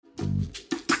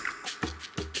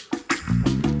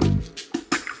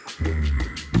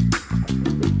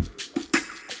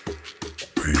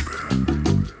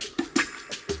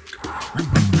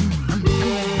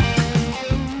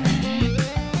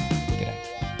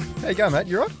How you going, mate?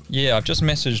 You right? Yeah, I've just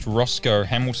messaged Roscoe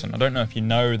Hamilton. I don't know if you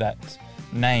know that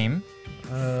name. Is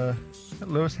that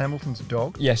Lewis Hamilton's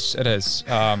dog? Yes, it is.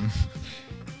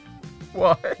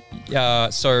 Why?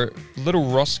 So little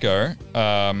Roscoe,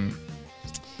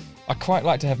 I quite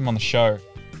like to have him on the show,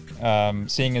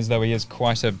 seeing as though he is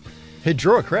quite a... He'd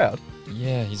draw a crowd.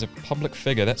 Yeah, he's a public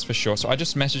figure, that's for sure. So I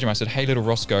just messaged him. I said, hey, little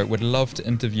Roscoe, would love to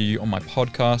interview you on my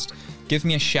podcast. Give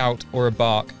me a shout or a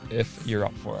bark if you're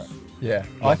up for it. Yeah,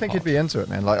 I think he'd be into it,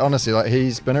 man. Like, honestly, like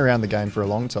he's been around the game for a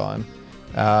long time.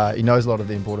 He knows a lot of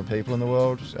the important people in the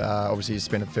world. Obviously, he's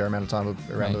spent a fair amount of time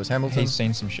around Lewis Hamilton. He's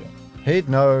seen some shit. He'd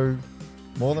know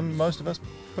more than most of us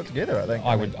put together, I think.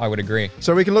 I would agree.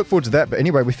 So we can look forward to that. But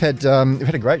anyway, we've had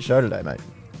a great show today, mate.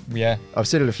 Yeah. I've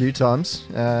said it a few times,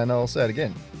 and I'll say it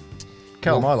again.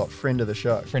 Callum Ilott, friend of the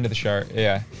show. Friend of the show,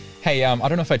 yeah. Hey, I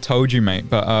don't know if I told you, mate,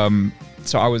 but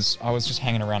so I was just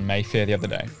hanging around Mayfair the other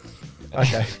day.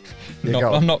 Okay.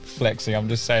 Yeah, I'm not flexing. I'm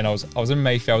just saying I was in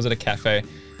Mayfair. I was at a cafe,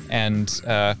 and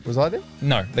was I there?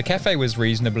 No, the cafe was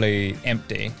reasonably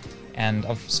empty, and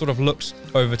I've sort of looked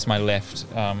over to my left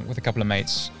with a couple of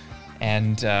mates,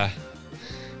 and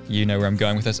you know where I'm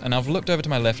going with this. And I've looked over to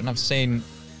my left, and I've seen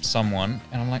someone,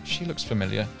 and I'm like, she looks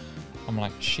familiar. I'm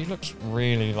like, she looks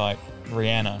really like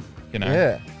Rihanna, you know?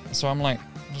 Yeah. So I'm like,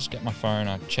 just get my phone,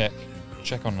 I check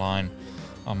online.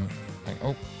 I'm like,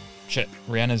 oh shit,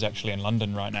 Rihanna's actually in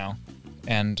London right now.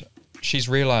 And she's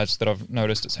realized that I've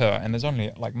noticed it's her, and there's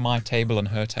only like my table and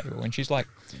her table, and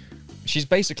she's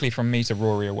basically from me to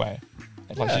Rory away.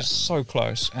 Like, she's so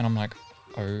close, and I'm like,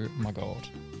 oh my God.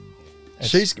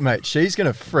 She's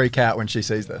gonna freak out when she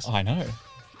sees this. I know.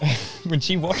 When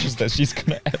she watches this, she's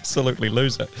gonna absolutely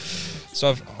lose it. So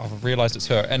I've realized it's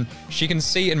her, and she can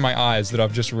see in my eyes that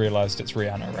I've just realized it's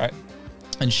Rihanna, right?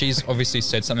 And she's obviously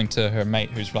said something to her mate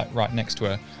who's like right next to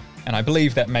her, and I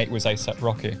believe that mate was A$AP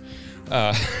Rocky.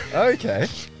 Okay.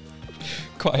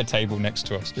 Quite a table next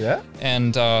to us. Yeah.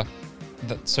 And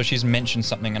so she's mentioned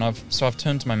something, and I've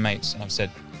turned to my mates and I've said,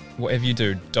 whatever you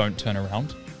do, don't turn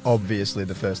around. Obviously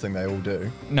the first thing they all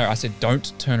do. No, I said,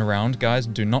 don't turn around, guys.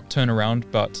 Do not turn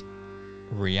around, but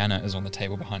Rihanna is on the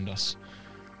table behind us.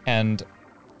 And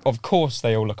of course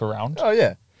they all look around. Oh,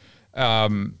 yeah.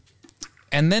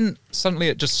 And then suddenly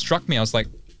it just struck me. I was like,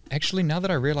 actually, now that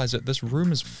I realize it, this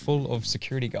room is full of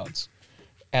security guards.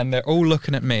 And they're all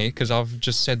looking at me because I've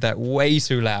just said that way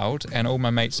too loud, and all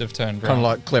my mates have turned around. Kind of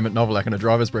like Clement Novelak in a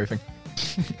driver's briefing.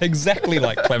 Exactly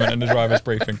like Clement in a driver's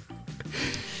briefing.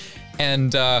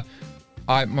 And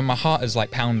my heart is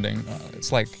like pounding.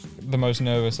 It's like the most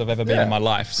nervous I've ever been in my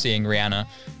life, seeing Rihanna.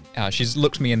 She's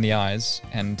looked me in the eyes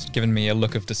and given me a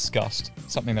look of disgust,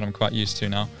 something that I'm quite used to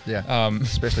now. Yeah,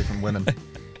 especially from women.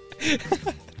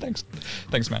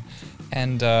 Thanks, man.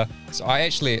 And so I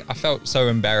felt so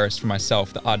embarrassed for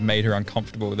myself that I'd made her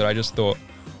uncomfortable that I just thought,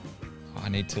 I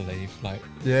need to leave. Like,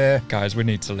 yeah, guys, we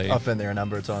need to leave. I've been there a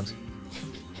number of times.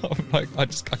 I'm like, I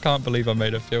can't believe I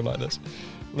made her feel like this.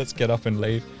 Let's get up and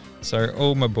leave. So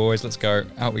all my boys, let's go.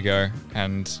 Out we go.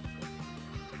 And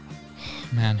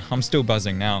man, I'm still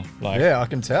buzzing now. Like, yeah, I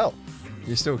can tell.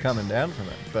 You're still coming down from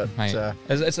it, but mate,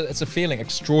 it's a feeling,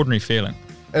 extraordinary feeling.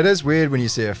 It is weird when you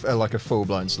see a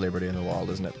full-blown celebrity in the wild,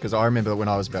 isn't it? Because I remember when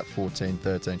I was about 14,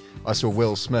 13, I saw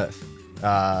Will Smith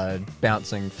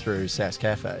bouncing through Sass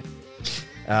Cafe.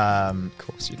 Of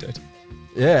course you did.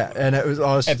 Yeah, and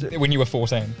when you were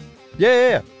 14.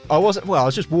 Yeah. I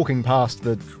was just walking past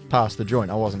the joint.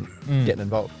 I wasn't getting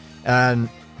involved, and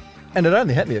it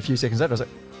only hit me a few seconds later. I was like,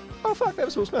 oh fuck, that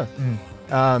was Will Smith.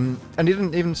 And he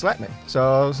didn't even slap me, so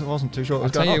I wasn't too sure what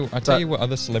was going on. I'll tell you what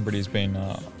other celebrities been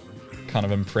kind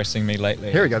of impressing me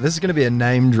lately. Here we go. This is going to be a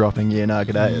name-dropping year now,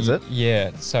 g'day, is it?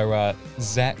 Yeah. So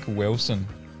Zach Wilson,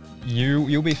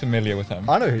 you'll be familiar with him.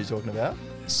 I know who you're talking about.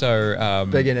 So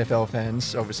big NFL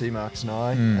fans, obviously, Marcus and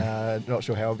I. Not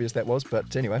sure how obvious that was,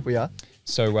 but anyway, we are.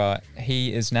 So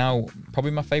he is now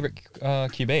probably my favourite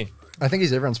QB. I think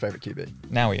he's everyone's favourite QB.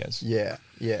 Now he is. Yeah.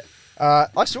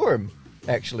 I saw him,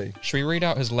 actually. Should we read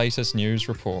out his latest news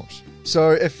report?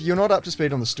 So if you're not up to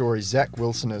speed on the story, Zach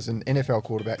Wilson is an NFL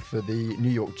quarterback for the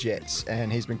New York Jets,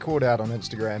 and he's been called out on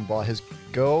Instagram by his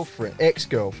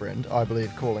ex-girlfriend, I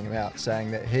believe, calling him out,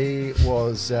 saying that he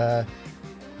was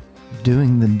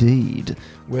doing the deed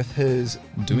with his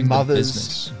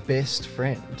mother's best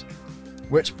friend,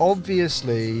 which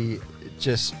obviously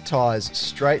just ties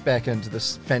straight back into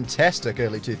this fantastic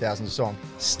early 2000s song,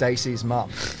 Stacey's Mum.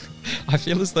 I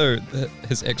feel as though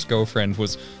his ex-girlfriend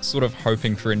was sort of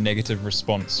hoping for a negative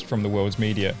response from the world's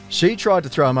media. She tried to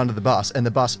throw him under the bus, and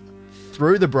the bus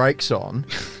threw the brakes on,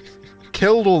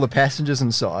 killed all the passengers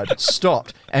inside,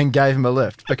 stopped, and gave him a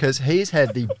lift because he's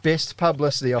had the best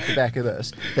publicity off the back of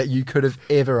this that you could have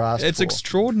ever asked It's for.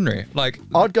 extraordinary. Like,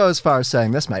 I'd go as far as saying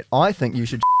this, mate. I think you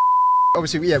should.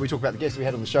 Obviously, yeah, we talk about the guests we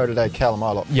had on the show today, Callum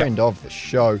Ilott, friend of the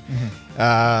show.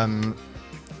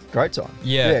 Great time.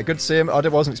 Yeah. Good to see him. I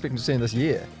wasn't expecting to see him this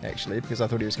year, actually, because I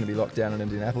thought he was going to be locked down in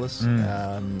Indianapolis.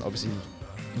 Obviously.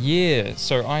 Yeah,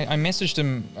 so I messaged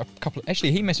him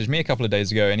he messaged me a couple of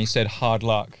days ago and he said hard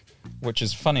luck, which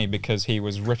is funny because he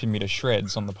was ripping me to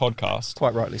shreds on the podcast.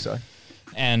 Quite rightly so.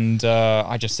 And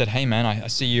I just said, hey man, I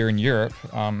see you're in Europe,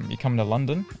 you coming to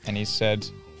London? And he said,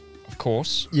 of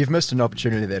course. You've missed an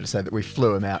opportunity there to say that we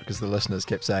flew him out because the listeners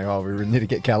kept saying, oh, we need to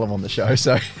get Callum on the show.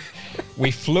 So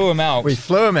we flew him out. We'll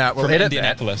from edit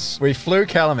Indianapolis. That. We flew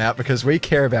Callum out because we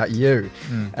care about you.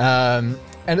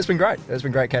 And it's been great. It's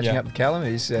been great catching up with Callum.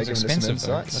 He's given us some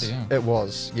insights. It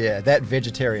was, yeah. That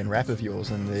vegetarian wrap of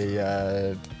yours in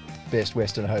the Best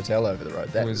Western Hotel over the road.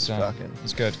 That was fucking... It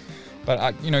was good.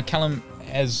 But, Callum,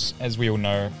 as we all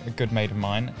know, a good mate of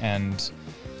mine, and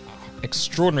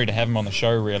extraordinary to have him on the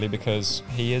show, really, because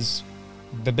he is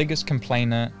the biggest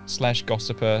complainer /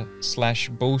 gossiper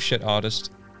 / bullshit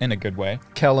artist in a good way.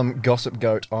 Callum Gossip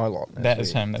Goat Ilott. That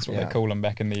is him. That's what they call him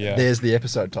back in the... There's the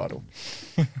episode title.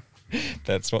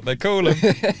 That's what they call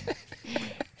him.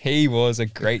 He was a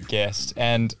great guest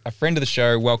and a friend of the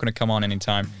show. Welcome to come on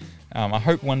anytime. I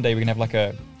hope one day we can have like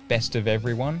a best of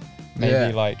everyone.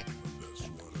 Maybe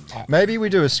maybe we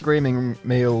do a Screaming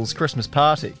Meals Christmas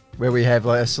party where we have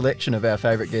like a selection of our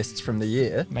favourite guests from the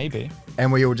year. Maybe.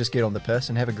 And we all just get on the piss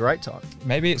and have a great time.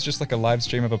 Maybe it's just like a live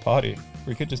stream of a party.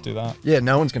 We could just do that. Yeah,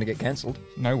 no one's going to get cancelled.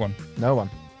 No one. No one.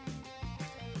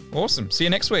 Awesome. See you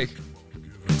next week.